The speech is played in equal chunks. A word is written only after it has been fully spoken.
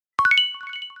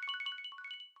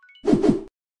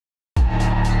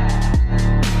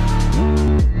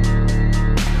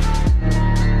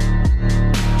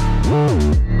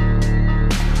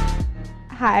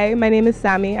Hi, my name is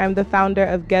Sammy. I'm the founder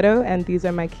of Ghetto, and these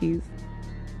are my keys.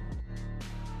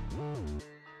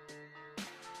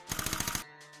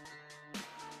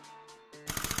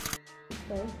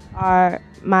 These are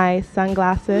my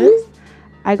sunglasses.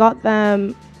 I got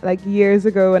them like years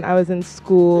ago when I was in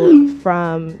school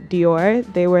from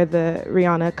Dior. They were the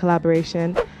Rihanna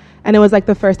collaboration. And it was like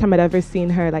the first time I'd ever seen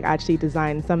her like actually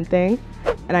design something.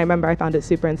 And I remember I found it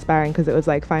super inspiring because it was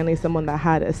like finally someone that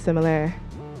had a similar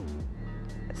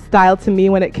style to me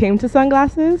when it came to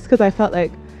sunglasses, because I felt like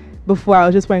before I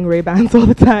was just wearing Ray-Bans all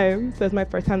the time. So it's my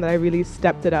first time that I really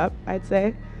stepped it up, I'd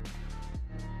say.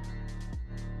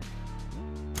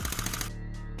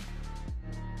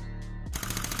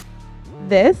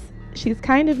 She's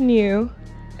kind of new,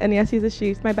 and yes,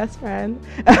 she's my best friend.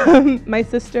 My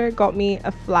sister got me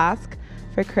a flask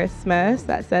for Christmas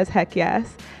that says heck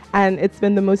yes, and it's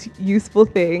been the most useful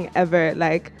thing ever.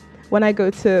 Like when I go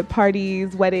to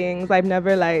parties, weddings, I'm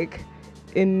never like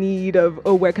in need of,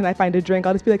 oh, where can I find a drink?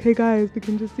 I'll just be like, hey guys, we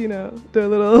can just, do a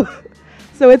little.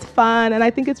 So it's fun, and I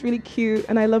think it's really cute,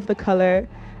 and I love the color,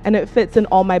 and it fits in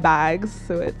all my bags,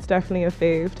 so it's definitely a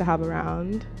fave to have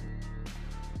around.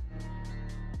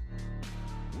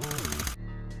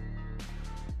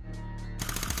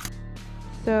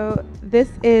 So this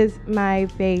is my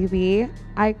baby.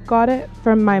 I got it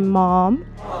from my mom,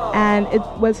 and it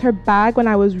was her bag when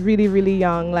I was really, really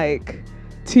young, like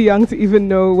too young to even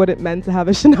know what it meant to have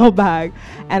a Chanel bag.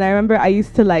 And I remember I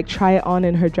used to like try it on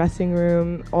in her dressing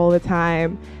room all the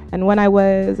time. And when I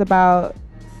was about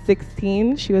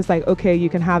 16, she was like, okay, you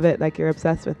can have it, like you're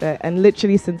obsessed with it. And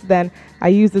literally since then, I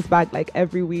use this bag like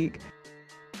every week.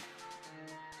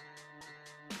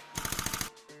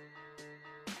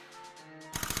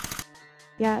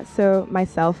 Yeah, so my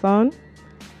cell phone.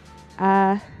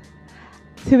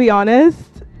 To be honest,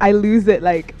 I lose it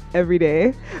like every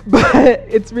day, but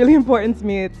it's really important to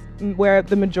me. It's where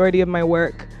the majority of my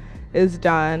work is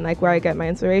done, like where I get my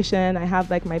inspiration. I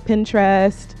have like my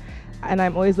Pinterest, and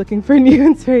I'm always looking for new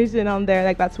inspiration on there.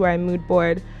 Like that's where I mood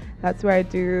board. That's where I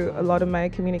do a lot of my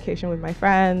communication with my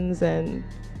friends, and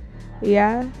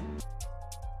yeah.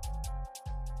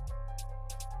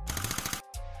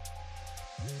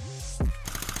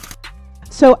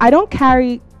 So I don't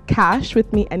carry cash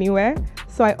with me anywhere,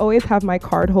 so I always have my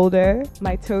card holder,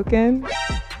 my token.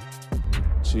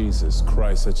 Jesus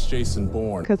Christ, that's Jason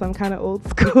Bourne. Because I'm kind of old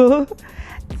school.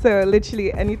 So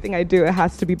literally anything I do, it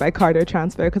has to be by card or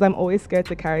transfer, because I'm always scared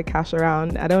to carry cash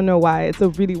around. I don't know why, it's a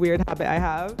really weird habit I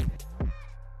have.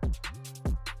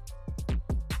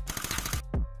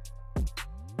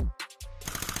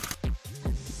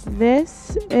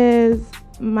 This is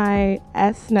my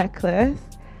S necklace.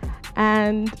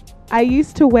 And I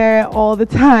used to wear it all the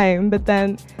time, but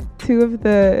then 2 of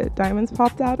the diamonds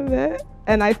popped out of it,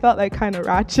 and I felt like kind of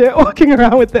ratchet walking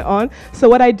around with it on. So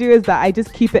what I do is that I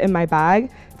just keep it in my bag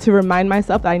to remind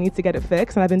myself that I need to get it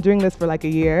fixed, and I've been doing this for like a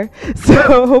year.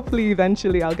 So hopefully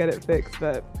eventually I'll get it fixed,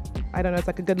 but I don't know, it's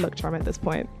like a good luck charm at this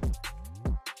point.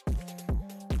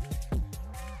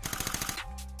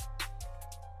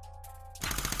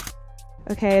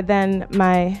 Okay, then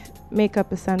my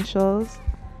makeup essentials.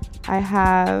 I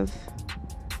have,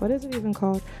 what is it even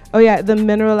called? Oh yeah, the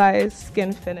mineralized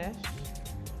skin finish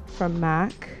from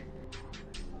MAC.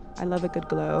 I love a good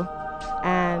glow.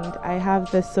 And I have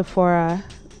this Sephora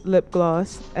lip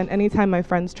gloss. And anytime my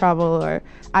friends travel or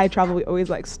I travel, we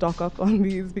always like stock up on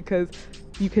these because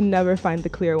you can never find the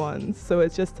clear ones. So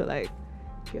it's just to like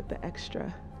give the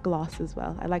extra gloss as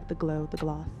well. I like the glow, the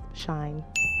gloss, shine.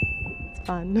 It's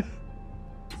fun.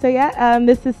 So yeah,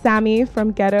 this is Sammy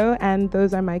from Ghetto, and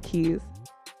those are my keys.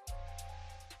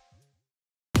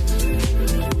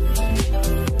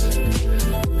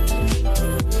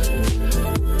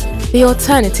 The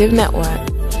Alternative Network.